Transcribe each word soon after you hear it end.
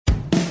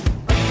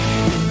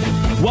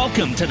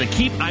Welcome to the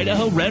Keep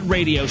Idaho Red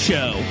radio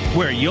show,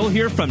 where you'll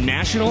hear from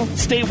national,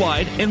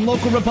 statewide, and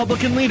local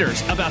Republican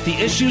leaders about the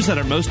issues that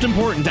are most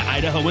important to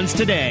Idahoans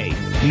today.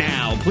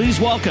 Now, please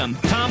welcome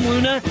Tom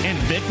Luna and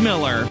Vic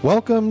Miller.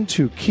 Welcome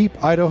to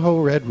Keep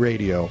Idaho Red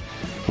radio.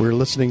 We're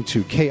listening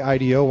to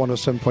KIDO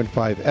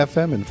 107.5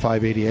 FM and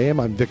 580 AM.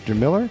 I'm Victor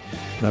Miller,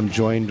 and I'm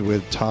joined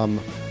with Tom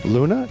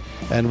Luna,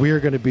 and we are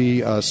going to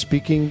be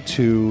speaking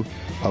to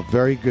a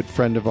very good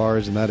friend of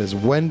ours, and that is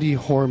Wendy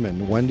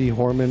Horman. Wendy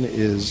Horman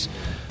is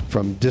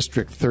from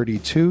District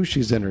 32.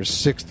 She's in her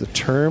sixth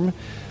term.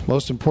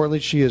 Most importantly,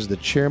 she is the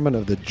chairman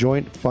of the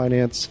Joint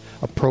Finance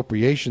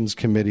Appropriations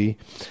Committee,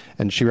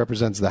 and she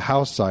represents the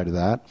House side of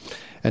that.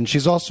 And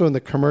she's also in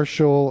the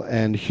Commercial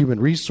and Human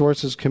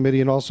Resources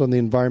Committee and also in the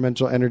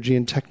Environmental, Energy,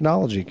 and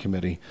Technology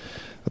Committee.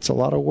 That's a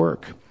lot of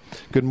work.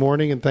 Good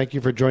morning, and thank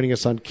you for joining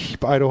us on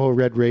Keep Idaho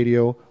Red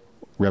Radio,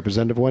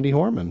 Representative Wendy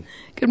Horman.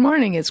 Good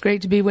morning. It's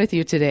great to be with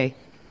you today.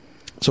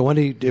 So,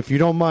 Wendy, if you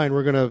don't mind,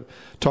 we're going to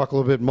talk a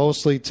little bit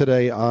mostly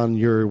today on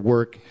your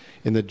work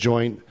in the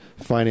Joint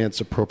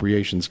Finance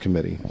Appropriations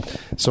Committee.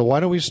 So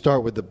why don't we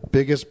start with the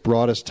biggest,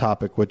 broadest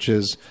topic, which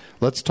is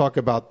let's talk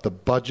about the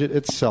budget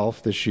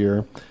itself this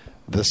year,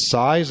 the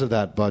size of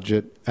that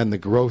budget, and the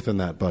growth in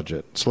that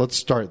budget. So let's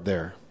start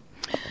there.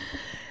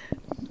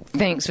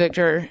 Thanks,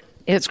 Victor.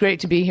 It's great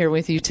to be here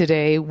with you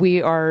today.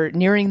 We are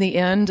nearing the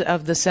end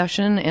of the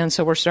session, and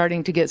so we're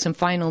starting to get some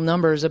final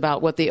numbers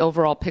about what the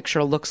overall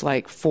picture looks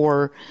like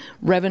for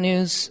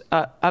revenues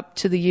up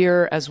to the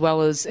year as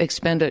well as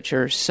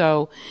expenditures.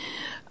 So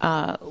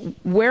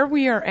where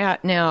we are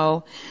at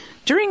now,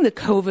 during the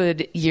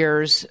COVID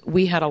years,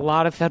 we had a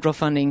lot of federal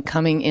funding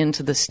coming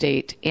into the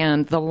state,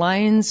 and the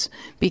lines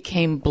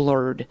became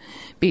blurred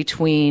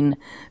between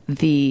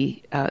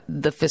the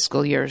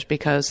fiscal years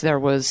because there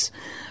was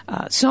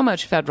so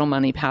much federal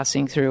money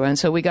passing through. And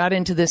so we got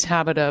into this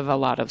habit of a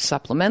lot of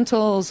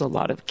supplementals, a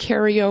lot of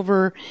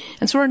carryover,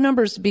 and so our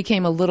numbers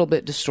became a little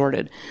bit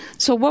distorted.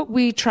 So what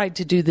we tried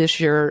to do this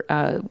year,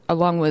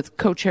 along with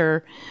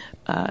co-chair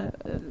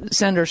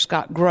Senator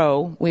Scott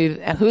Grow,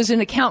 who's an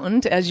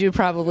accountant, as you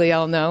probably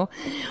all know,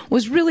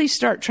 was really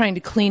start trying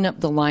to clean up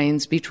the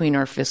lines between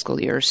our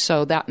fiscal years.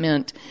 So that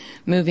meant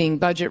moving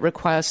budget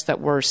requests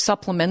that were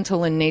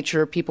supplemental in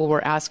nature. People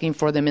were asking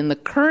for them in the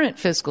current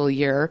fiscal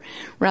year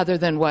rather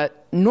than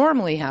what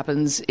normally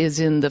happens is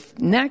in the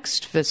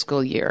next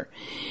fiscal year.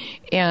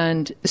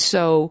 And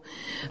so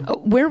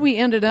where we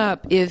ended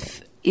up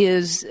is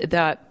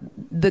that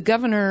the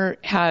governor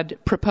had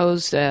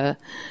proposed a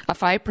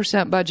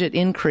 5% budget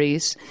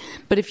increase,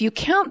 but if you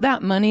count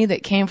that money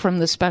that came from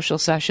the special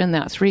session,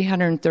 that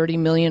 $330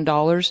 million,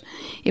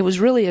 it was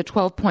really a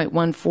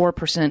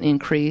 12.14%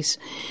 increase.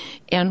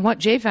 And what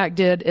JFAC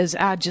did is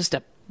add just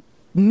a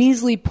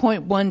measly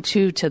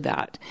 0.12 to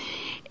that.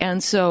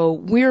 And so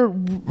we're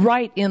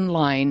right in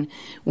line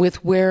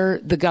with where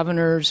the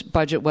governor's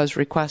budget was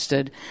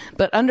requested.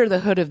 But under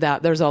the hood of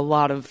that, there's a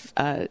lot of,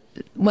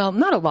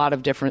 not a lot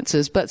of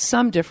differences, but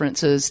some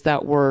differences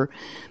that were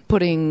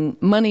putting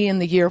money in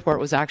the year where it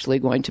was actually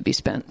going to be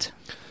spent.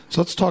 So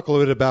let's talk a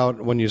little bit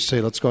about when you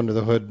say let's go under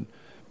the hood,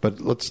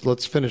 but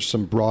let's finish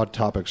some broad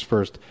topics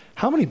first.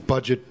 How many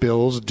budget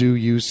bills do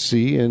you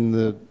see in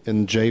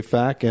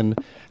JFAC, and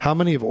how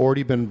many have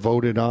already been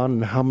voted on,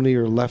 and how many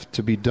are left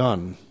to be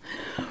done?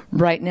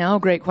 Right now,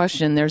 great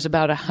question. There's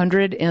about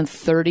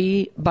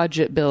 130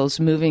 budget bills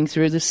moving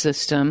through the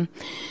system.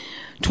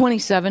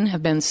 27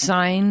 have been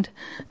signed.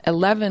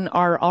 11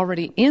 are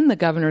already in the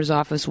governor's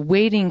office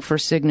waiting for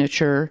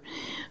signature.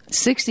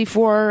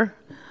 64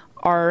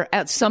 are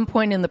at some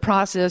point in the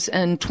process,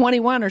 and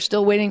 21 are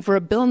still waiting for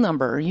a bill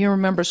number. You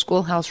remember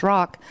Schoolhouse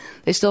Rock.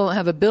 They still don't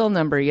have a bill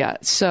number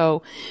yet.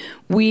 So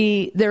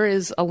there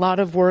is a lot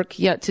of work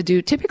yet to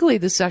do. Typically,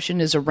 the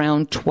session is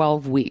around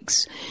 12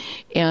 weeks,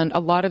 and a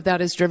lot of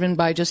that is driven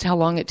by just how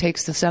long it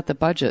takes to set the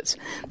budgets.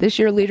 This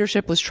year,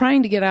 leadership was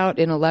trying to get out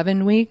in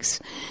 11 weeks,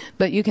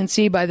 but you can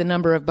see by the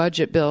number of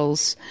budget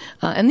bills,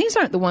 and these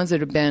aren't the ones that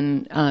have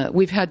been,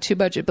 we've had 2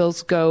 budget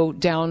bills go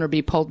down or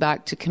be pulled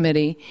back to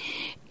committee,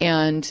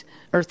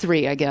 or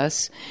 3, I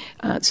guess.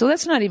 So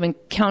that's not even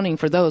counting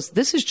for those.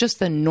 This is just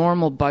the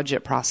normal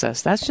budget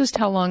process. That's just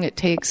how long it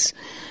takes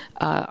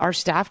our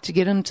staff to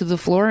get them to the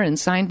floor and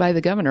signed by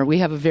the governor. We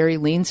have a very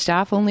lean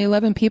staff, only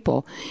 11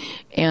 people.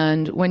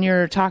 And when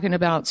you're talking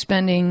about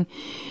spending,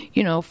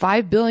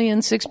 $5 billion,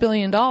 $6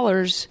 billion,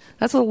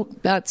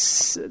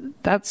 that's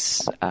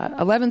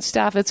 11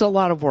 staff. It's a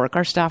lot of work.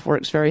 Our staff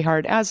works very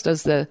hard, as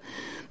does the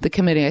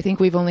committee. I think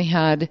we've only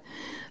had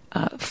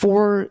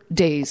 4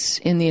 days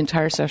in the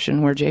entire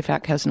session where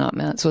JFAC has not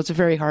met. So it's a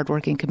very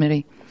hard-working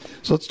committee.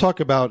 So let's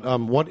talk about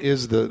what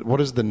is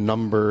the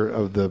number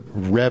of the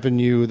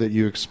revenue that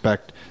you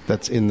expect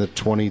that's in the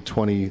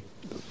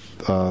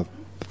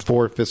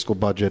 2024 fiscal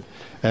budget,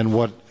 and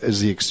what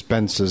is the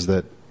expenses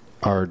that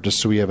are, just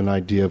so we have an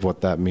idea of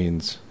what that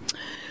means.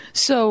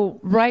 So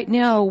right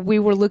now we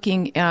were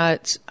looking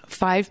at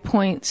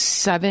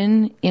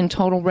 5.7 in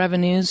total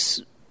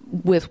revenues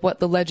with what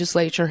the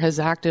legislature has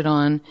acted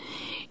on,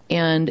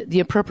 and the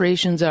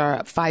appropriations are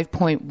at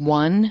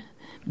 5.1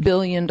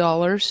 billion.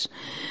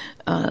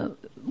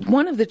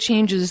 One of the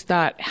changes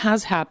that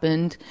has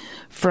happened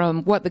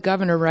from what the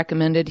governor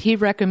recommended, he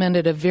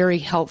recommended a very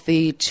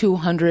healthy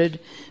 $200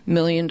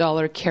 million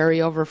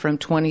carryover from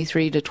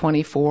 23 to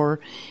 24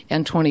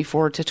 and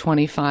 24 to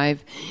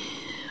 25.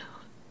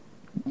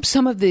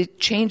 Some of the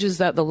changes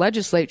that the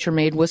legislature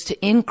made was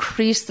to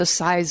increase the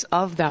size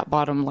of that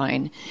bottom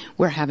line.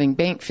 We're having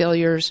bank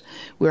failures.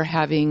 We're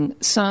having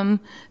some,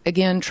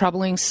 again,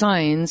 troubling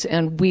signs,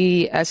 and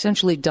we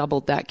essentially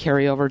doubled that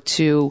carryover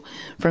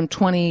from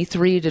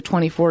 23 to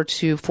 24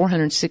 to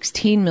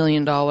 $416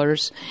 million.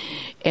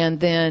 And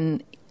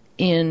then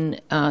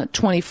in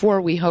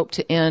 24, we hope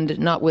to end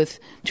not with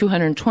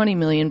 $220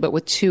 million, but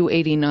with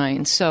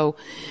 $289. So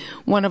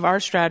one of our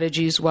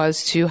strategies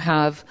was to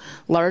have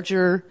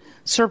larger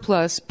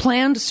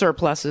planned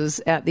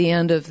surpluses at the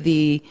end of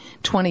the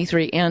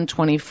 23 and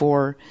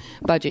 24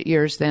 budget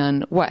years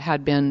than what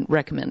had been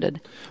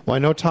recommended. Well, I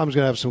know Tom's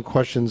going to have some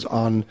questions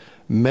on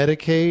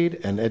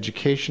Medicaid and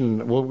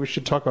education. Well, we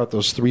should talk about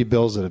those three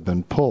bills that have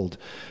been pulled.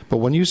 But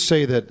when you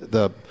say that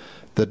the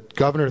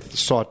governor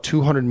saw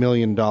 $200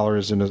 million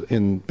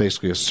in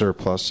basically a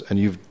surplus, and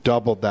you've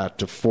doubled that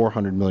to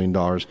 $400 million,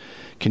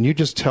 can you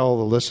just tell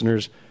the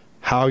listeners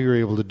how you're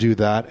able to do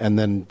that? And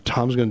then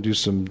Tom's going to do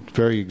some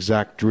very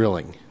exact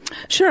drilling.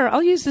 Sure.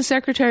 I'll use the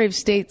Secretary of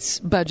State's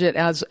budget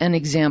as an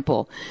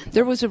example.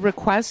 There was a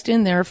request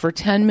in there for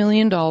 $10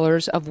 million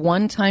of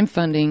one-time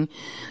funding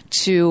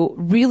to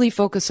really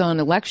focus on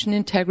election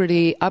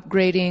integrity,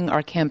 upgrading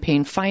our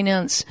campaign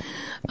finance,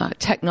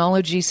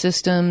 technology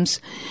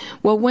systems.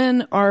 Well,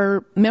 when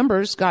our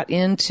members got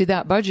into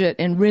that budget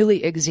and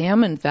really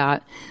examined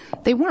that,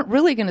 they weren't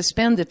really going to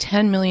spend the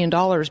 $10 million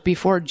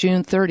before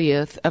June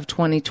 30th of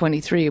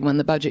 2023 when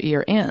the budget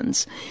year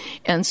ends.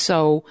 And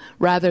so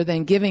rather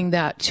than giving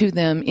that to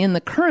them in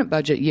the current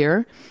budget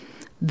year,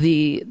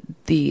 the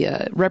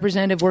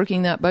representative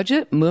working that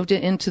budget moved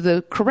it into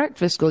the correct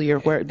fiscal year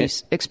where it be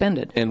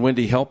expended. And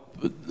Wendy,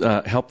 help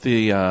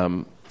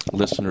the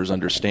listeners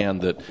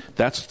understand that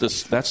that's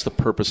the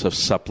purpose of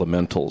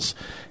supplementals.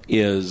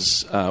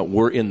 Is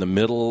we're in the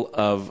middle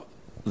of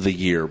the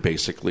year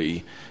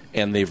basically,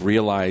 and they've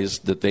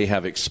realized that they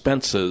have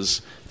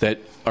expenses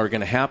that are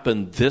going to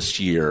happen this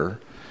year.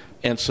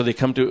 And so they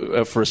come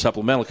to for a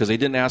supplemental because they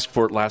didn't ask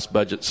for it last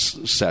budget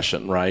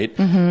session, right?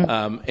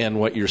 Mm-hmm. And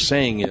what you're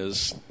saying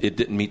is it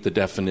didn't meet the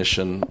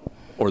definition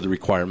or the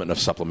requirement of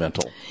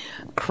supplemental.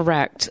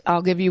 Correct.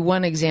 I'll give you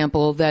one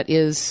example that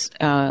is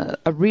a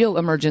real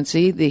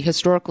emergency. The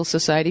Historical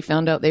Society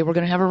found out they were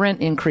going to have a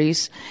rent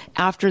increase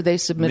after they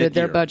submitted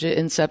their budget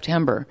in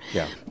September.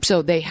 Yeah.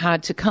 So they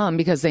had to come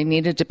because they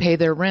needed to pay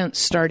their rent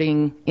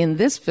starting in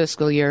this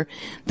fiscal year.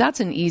 That's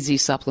an easy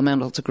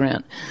supplemental to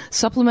grant.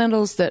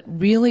 Supplementals that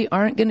really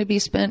aren't going to be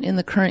spent in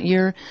the current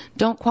year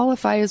don't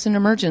qualify as an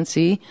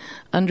emergency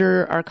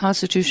under our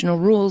constitutional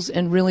rules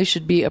and really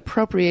should be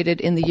appropriated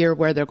in the year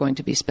where they're going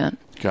to be spent.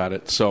 Got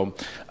it. So,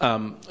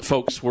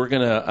 folks, we're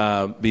going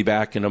to be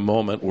back in a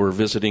moment. We're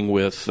visiting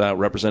with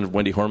Representative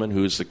Wendy Horman,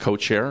 who is the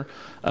co-chair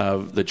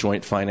of the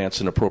Joint Finance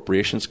and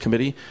Appropriations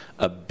Committee,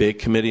 a big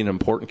committee, an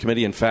important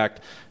committee. In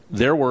fact,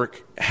 their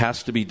work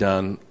has to be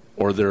done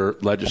or their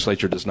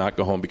legislature does not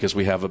go home because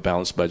we have a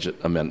balanced budget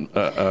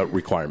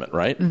requirement,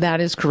 right? That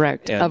is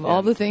correct. Of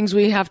all the things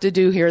we have to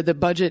do here, the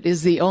budget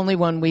is the only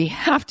one we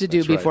have to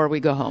do before we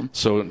go home.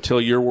 So until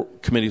your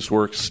committee's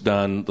work's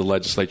done, the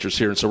legislature's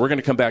here. And so we're going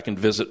to come back and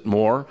visit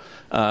more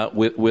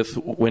with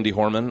Wendy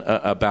Horman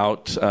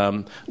about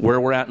where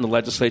we're at in the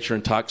legislature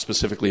and talk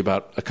specifically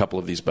about a couple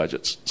of these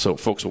budgets. So,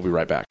 folks, we'll be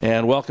right back.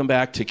 And welcome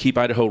back to Keep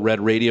Idaho Red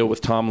Radio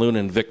with Tom Loon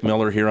and Vic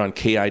Miller here on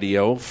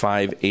KIDO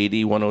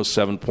 580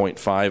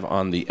 107.5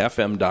 on the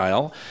FM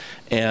dial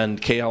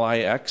and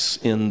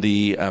KLIX in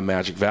the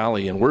Magic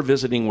Valley. And we're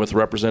visiting with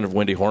Representative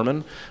Wendy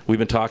Horman. We've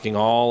been talking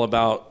all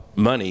about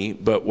money,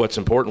 but what's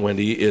important,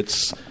 Wendy,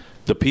 it's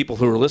the people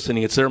who are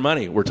listening, it's their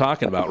money we're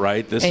talking about,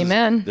 right?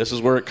 Amen. This is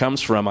where it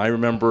comes from. I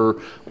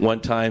remember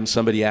one time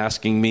somebody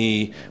asking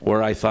me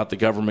where I thought the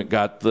government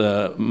got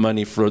the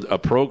money for a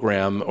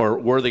program, or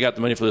where they got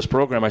the money for this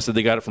program. I said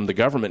they got it from the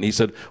government. And he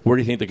said, where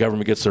do you think the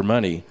government gets their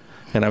money?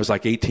 And I was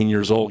like 18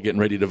 years old getting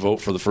ready to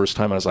vote for the first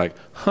time. I was like,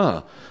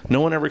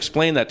 no one ever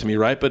explained that to me,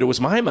 right? But it was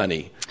my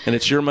money. And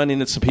it's your money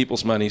and it's the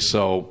people's money,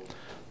 so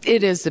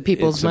it is the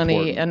people's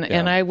money,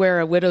 and I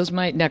wear a widow's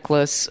mite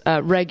necklace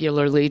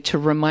regularly to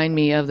remind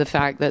me of the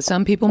fact that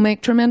some people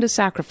make tremendous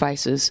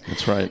sacrifices.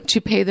 That's right.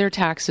 To pay their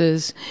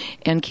taxes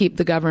and keep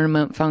the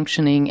government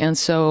functioning. And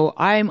so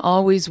I'm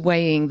always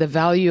weighing the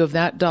value of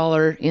that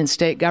dollar in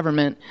state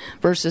government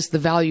versus the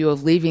value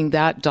of leaving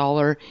that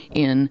dollar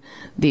in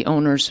the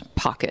owner's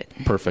pocket.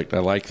 Perfect. I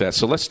like that.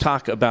 So let's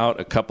talk about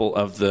a couple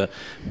of the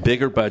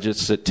bigger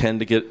budgets that tend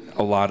to get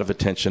a lot of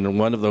attention, and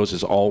one of those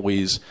is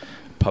always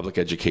public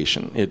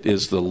education. It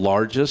is the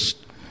largest.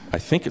 I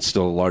think it's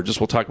still the largest.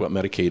 We'll talk about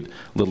Medicaid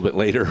a little bit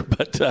later,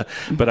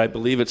 but I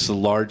believe it's the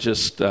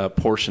largest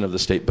portion of the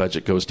state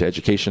budget goes to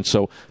education.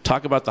 So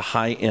talk about the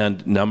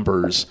high-end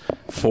numbers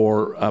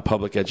for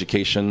public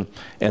education,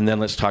 and then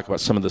let's talk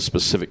about some of the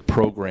specific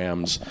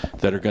programs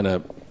that are going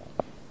to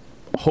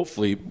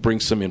hopefully bring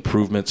some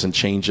improvements and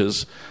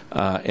changes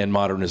and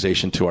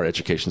modernization to our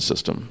education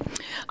system.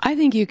 I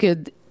think you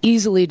could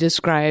easily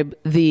describe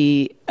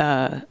the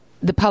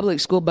public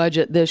school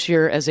budget this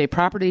year as a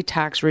property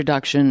tax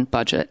reduction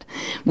budget.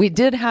 We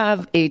did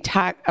have a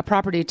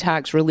property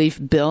tax relief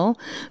bill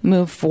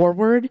move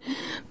forward,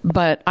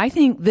 but I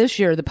think this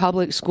year the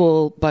public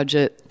school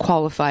budget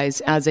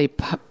qualifies as a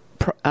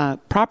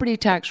property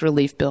tax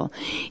relief bill.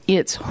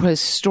 It's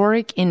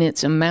historic in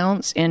its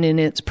amounts and in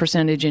its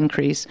percentage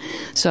increase.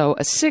 So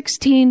a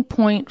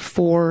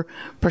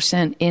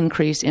 16.4%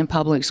 increase in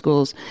public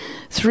schools,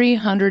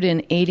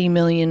 $380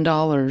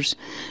 million,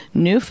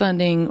 new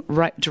funding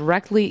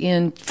directly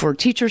in for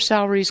teacher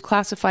salaries,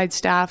 classified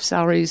staff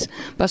salaries,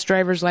 bus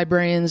drivers,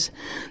 librarians,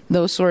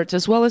 those sorts,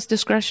 as well as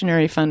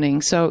discretionary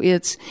funding. So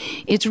it's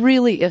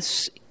really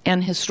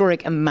an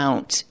historic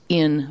amount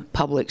in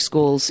public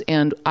schools.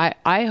 And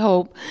I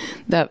hope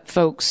that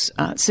folks,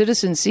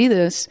 citizens see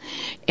this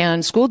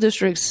and school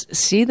districts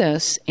see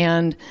this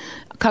and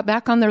cut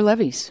back on their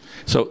levies.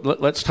 So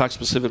let's talk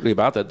specifically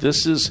about that.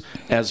 This is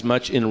as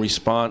much in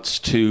response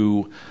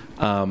to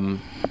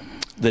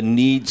the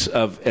needs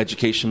of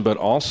education, but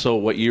also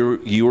what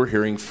you are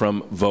hearing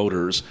from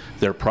voters.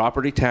 Their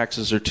property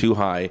taxes are too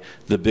high.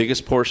 The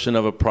biggest portion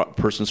of a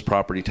person's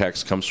property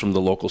tax comes from the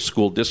local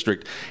school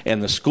district,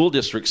 and the school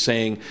district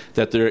saying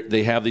that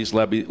they have these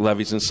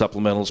levies and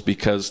supplementals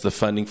because the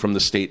funding from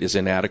the state is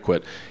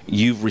inadequate.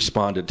 You've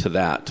responded to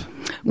that.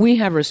 We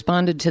have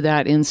responded to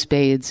that in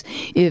spades.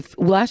 If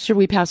last year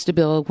we passed a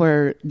bill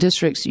where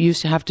districts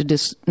used to have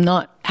to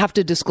not have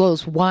to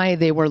disclose why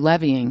they were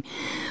levying,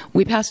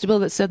 we passed a bill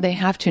that said they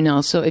have to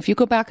now. So if you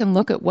go back and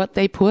look at what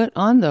they put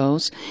on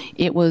those,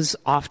 it was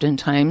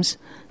oftentimes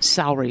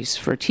salaries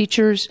for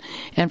teachers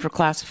and for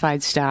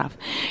classified staff.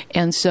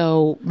 And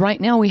so right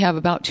now we have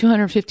about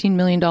 $215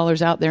 million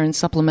out there in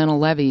supplemental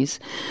levies.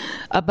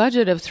 A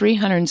budget of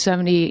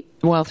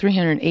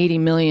 $380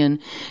 million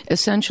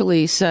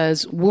essentially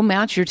says we'll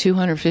match your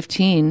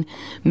 $215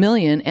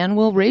 million and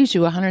we'll raise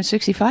you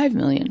 $165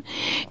 million.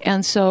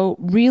 And so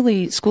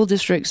really school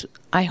districts,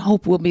 I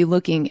hope, will be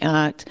looking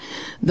at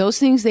those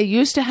things they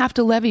used to have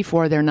to levy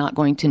for, they're not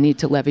going to need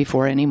to levy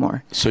for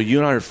anymore. So you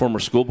and I are former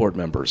school board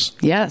members.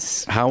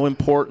 Yes. How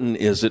important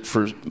is it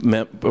for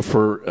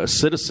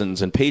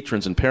citizens and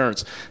patrons and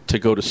parents to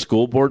go to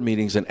school board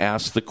meetings and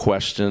ask the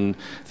question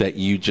that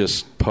you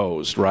just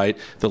posed, right?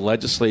 The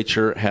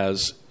legislature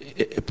has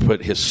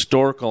put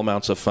historical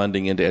amounts of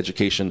funding into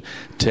education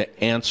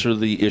to answer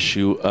the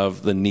issue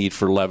of the need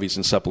for levies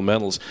and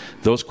supplementals.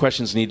 Those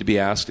questions need to be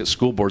asked at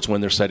school boards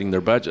when they're setting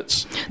their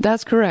budgets.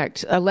 That's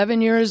correct.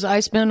 11 years I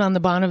spent on the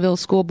Bonneville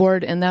School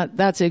Board, and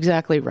that's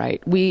exactly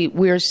right.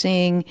 We're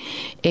seeing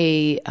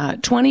a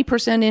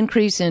 20%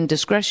 increase in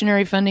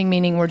discretionary funding,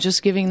 meaning we're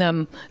just giving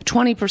them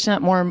 20%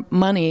 more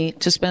money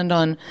to spend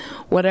on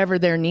whatever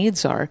their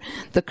needs are.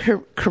 The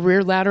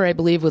career ladder, I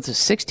believe, was a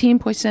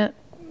 16%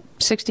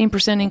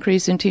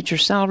 increase in teacher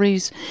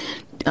salaries,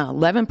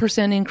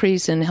 11%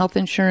 increase in health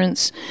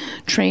insurance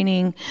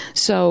training.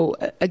 So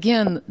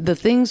again, the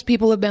things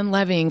people have been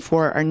levying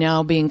for are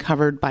now being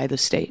covered by the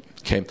state.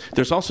 Okay.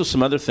 There's also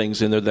some other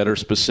things in there that are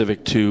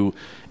specific to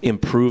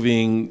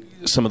improving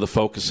some of the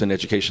focus in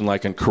education,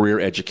 like in career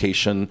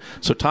education.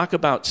 So talk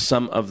about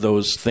some of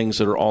those things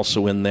that are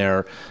also in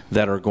there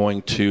that are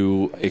going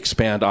to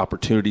expand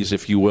opportunities,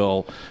 if you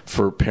will,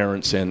 for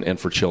parents and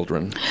for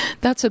children.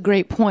 That's a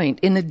great point.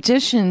 In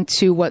addition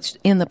to what's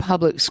in the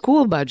public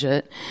school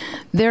budget,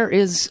 there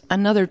is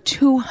another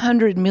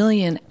 $200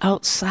 million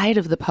outside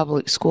of the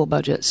public school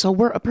budget. So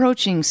we're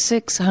approaching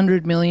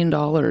 $600 million.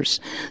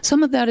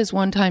 Some of that is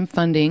one-time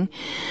funding,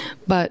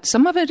 but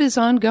some of it is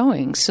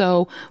ongoing.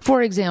 So,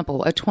 for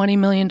example, a $20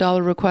 million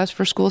request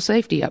for school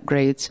safety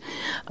upgrades,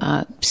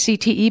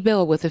 CTE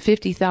bill with a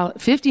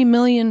 $50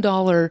 million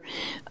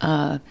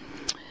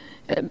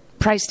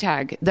price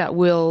tag that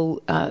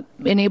will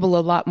enable a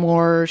lot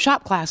more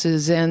shop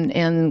classes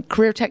and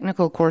career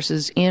technical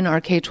courses in our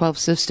K-12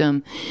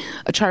 system.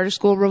 A charter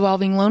school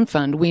revolving loan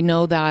fund. We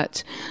know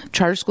that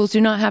charter schools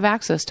do not have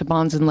access to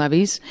bonds and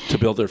levies. To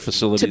build their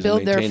facilities. To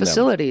build their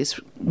facilities,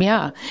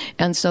 yeah.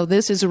 And so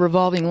this is a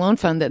revolving loan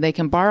fund that they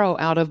can borrow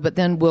out of, but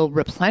then will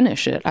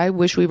replenish it. I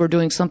wish we were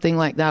doing something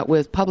like that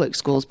with public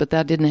schools, but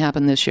that didn't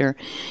happen this year.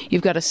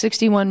 You've got a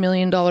 $61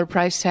 million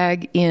price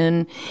tag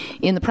in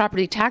the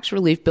property tax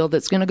relief bill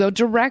that's going to go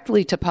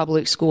directly to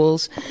public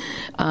schools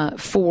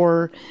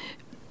for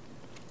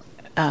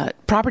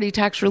property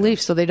tax relief,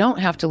 so they don't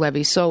have to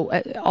levy. So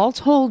all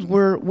told,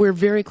 we're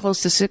very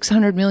close to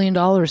 $600 million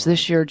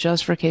this year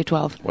just for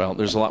K-12. Well,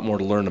 there's a lot more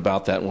to learn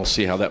about that, and we'll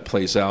see how that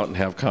plays out and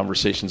have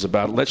conversations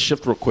about it. Let's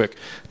shift real quick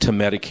to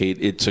Medicaid.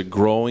 It's a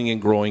growing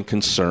and growing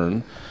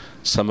concern.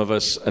 Some of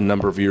us, a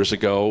number of years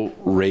ago,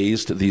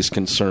 raised these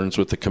concerns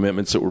with the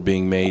commitments that were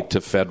being made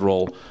to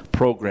federal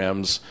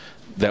programs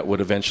that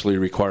would eventually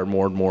require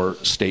more and more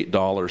state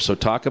dollars. So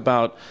talk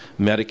about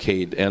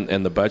Medicaid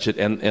and the budget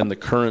and the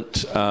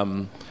current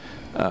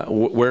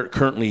where it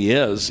currently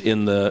is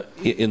in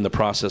the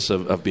process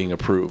of being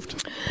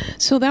approved.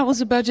 So that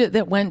was a budget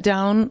that went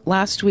down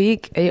last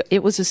week.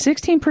 It was a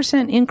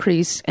 16%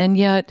 increase, and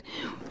yet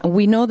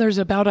we know there's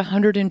about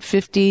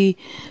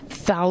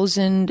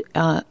 150,000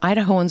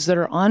 Idahoans that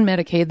are on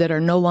Medicaid that are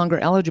no longer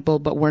eligible,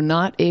 but were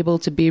not able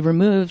to be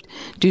removed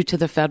due to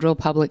the federal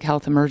public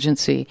health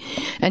emergency.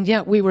 And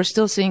yet we were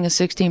still seeing a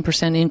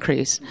 16%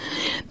 increase.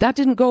 That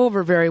didn't go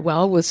over very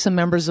well with some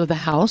members of the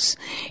House,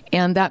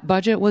 and that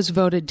budget was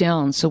voted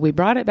down. So we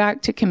brought it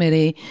back to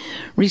committee,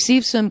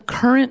 received some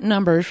current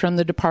numbers from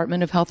the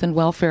Department of Health and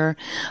Welfare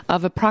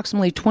of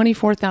approximately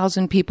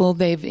 24,000 people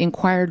they've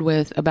inquired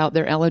with about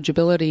their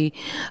eligibility.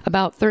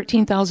 About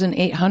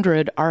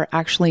 13,800 are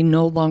actually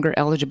no longer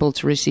eligible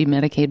to receive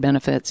Medicaid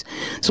benefits.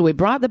 So we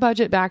brought the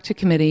budget back to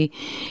committee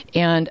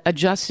and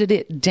adjusted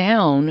it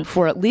down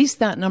for at least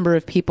that number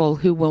of people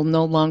who will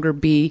no longer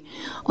be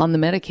on the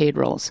Medicaid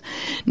rolls.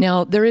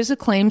 Now, there is a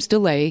claims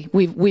delay.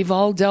 We've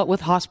all dealt with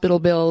hospital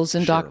bills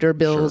and doctor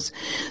bills.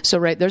 Sure. So,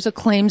 right, there's a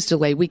claims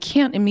delay. We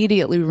can't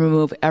immediately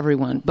remove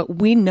everyone, but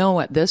we know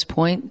at this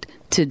point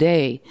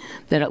today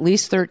that at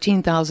least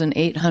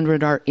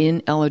 13,800 are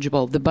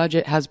ineligible. The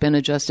budget has been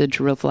adjusted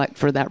to reflect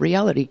for that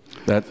reality.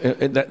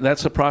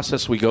 That's a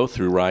process we go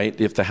through, right?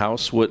 If the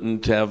House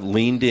wouldn't have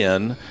leaned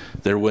in,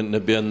 there wouldn't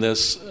have been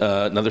this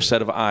another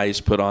set of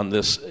eyes put on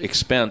this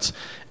expense,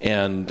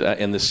 and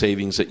the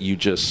savings that you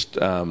just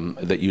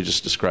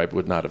described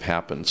would not have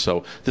happened.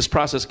 So this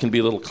process can be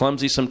a little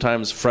clumsy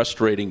sometimes,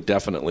 frustrating,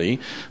 definitely,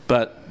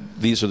 but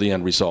these are the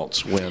end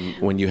results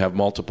when you have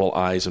multiple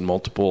eyes and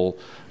multiple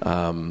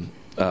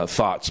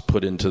thoughts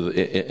put into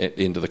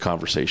the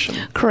conversation.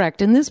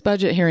 Correct. And this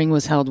budget hearing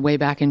was held way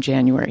back in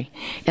January.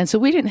 And so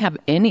we didn't have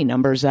any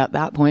numbers at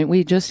that point.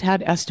 We just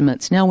had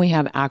estimates. Now we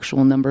have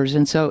actual numbers.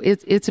 And so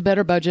it's a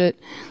better budget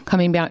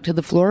coming back to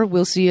the floor.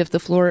 We'll see if the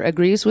floor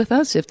agrees with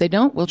us. If they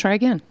don't, we'll try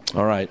again.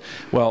 All right.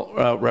 Well,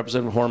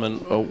 Representative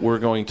Horman, we're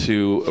going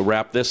to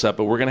wrap this up,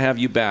 but we're going to have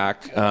you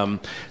back.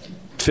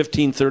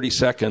 15, 30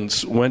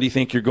 seconds. When do you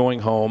think you're going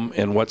home,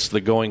 and what's the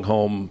going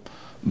home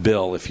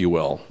bill, if you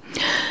will?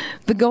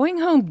 The going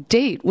home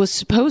date was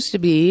supposed to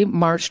be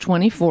March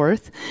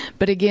 24th,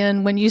 but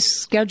again, when you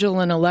schedule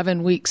an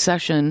 11-week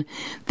session,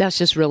 that's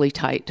just really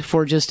tight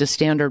for just a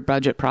standard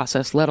budget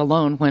process, let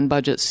alone when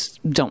budgets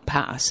don't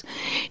pass.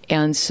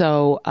 And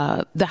so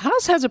the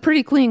House has a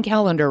pretty clean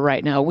calendar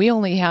right now. We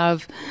only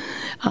have,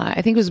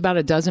 I think it was about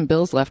a dozen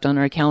bills left on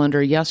our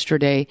calendar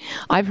yesterday.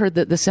 I've heard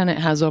that the Senate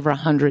has over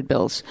 100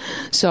 bills.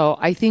 So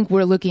I think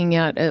we're looking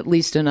at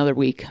least another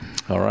week.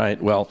 All right.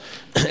 Well,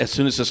 as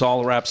soon as this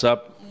all wraps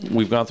up,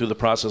 we've gone through the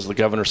process of the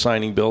governor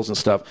signing bills and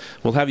stuff.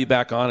 We'll have you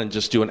back on and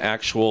just do an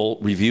actual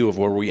review of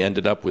where we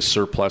ended up with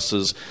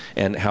surpluses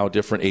and how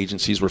different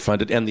agencies were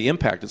funded and the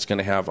impact it's going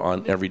to have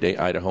on everyday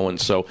Idahoans.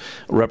 So,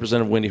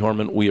 Representative Wendy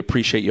Horman, we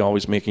appreciate you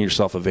always making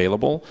yourself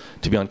available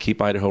to be on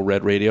Keep Idaho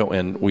Red Radio,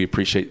 and we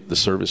appreciate the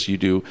service you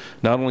do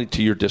not only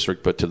to your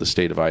district but to the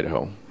state of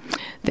Idaho.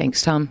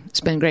 Thanks, Tom.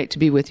 It's been great to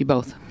be with you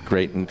both.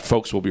 Great. And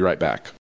folks, we'll be right back.